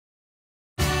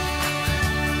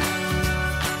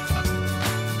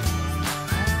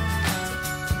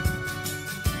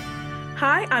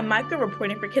Hi, I'm Micah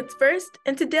reporting for Kids First,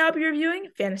 and today I'll be reviewing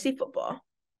Fantasy Football.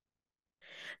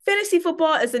 Fantasy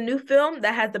Football is a new film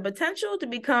that has the potential to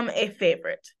become a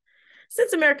favorite.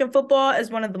 Since American football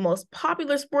is one of the most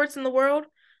popular sports in the world,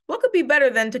 what could be better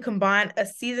than to combine a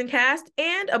seasoned cast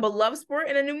and a beloved sport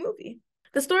in a new movie?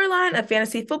 The storyline of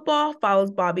Fantasy Football follows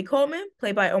Bobby Coleman,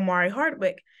 played by Omari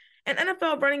Hardwick, an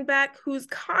NFL running back who's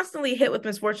constantly hit with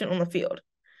misfortune on the field.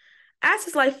 As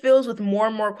his life fills with more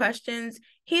and more questions,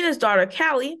 he and his daughter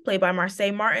Callie, played by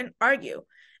Marsai Martin, argue,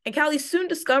 and Callie soon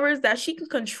discovers that she can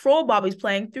control Bobby's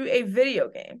playing through a video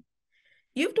game.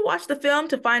 You have to watch the film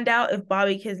to find out if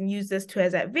Bobby can use this to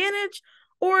his advantage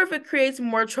or if it creates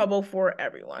more trouble for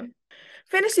everyone.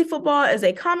 Fantasy Football is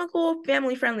a comical,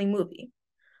 family-friendly movie.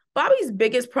 Bobby's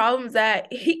biggest problem is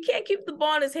that he can't keep the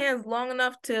ball in his hands long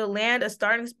enough to land a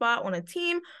starting spot on a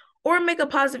team or make a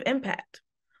positive impact.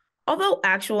 Although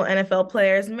actual NFL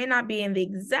players may not be in the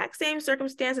exact same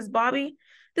circumstance as Bobby,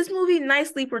 this movie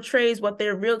nicely portrays what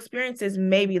their real experiences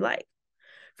may be like.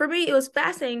 For me, it was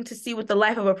fascinating to see what the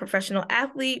life of a professional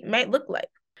athlete might look like.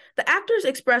 The actors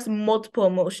express multiple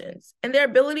emotions, and their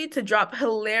ability to drop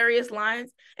hilarious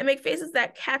lines and make faces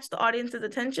that catch the audience's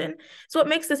attention is what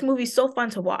makes this movie so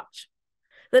fun to watch.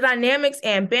 The dynamics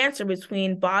and banter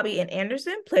between Bobby and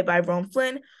Anderson, played by Rome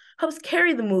Flynn, helps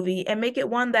carry the movie and make it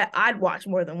one that I'd watch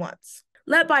more than once.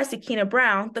 Led by Sakina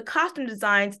Brown, the costume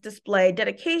designs display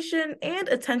dedication and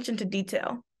attention to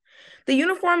detail. The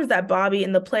uniforms that Bobby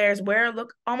and the players wear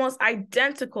look almost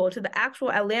identical to the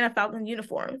actual Atlanta Falcons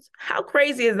uniforms. How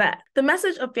crazy is that? The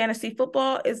message of fantasy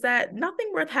football is that nothing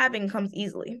worth having comes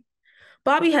easily.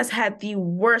 Bobby has had the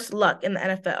worst luck in the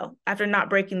NFL after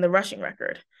not breaking the rushing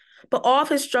record, but all of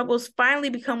his struggles finally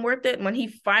become worth it when he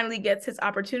finally gets his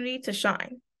opportunity to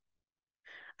shine.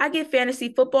 I give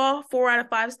Fantasy Football 4 out of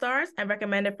 5 stars and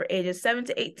recommend it for ages 7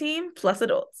 to 18 plus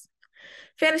adults.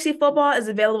 Fantasy Football is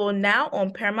available now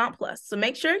on Paramount Plus, so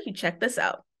make sure you check this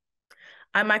out.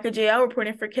 I'm Maica N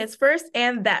reporting for Kids First,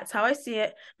 and that's how I see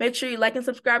it. Make sure you like and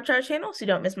subscribe to our channel so you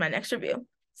don't miss my next review.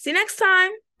 See you next time!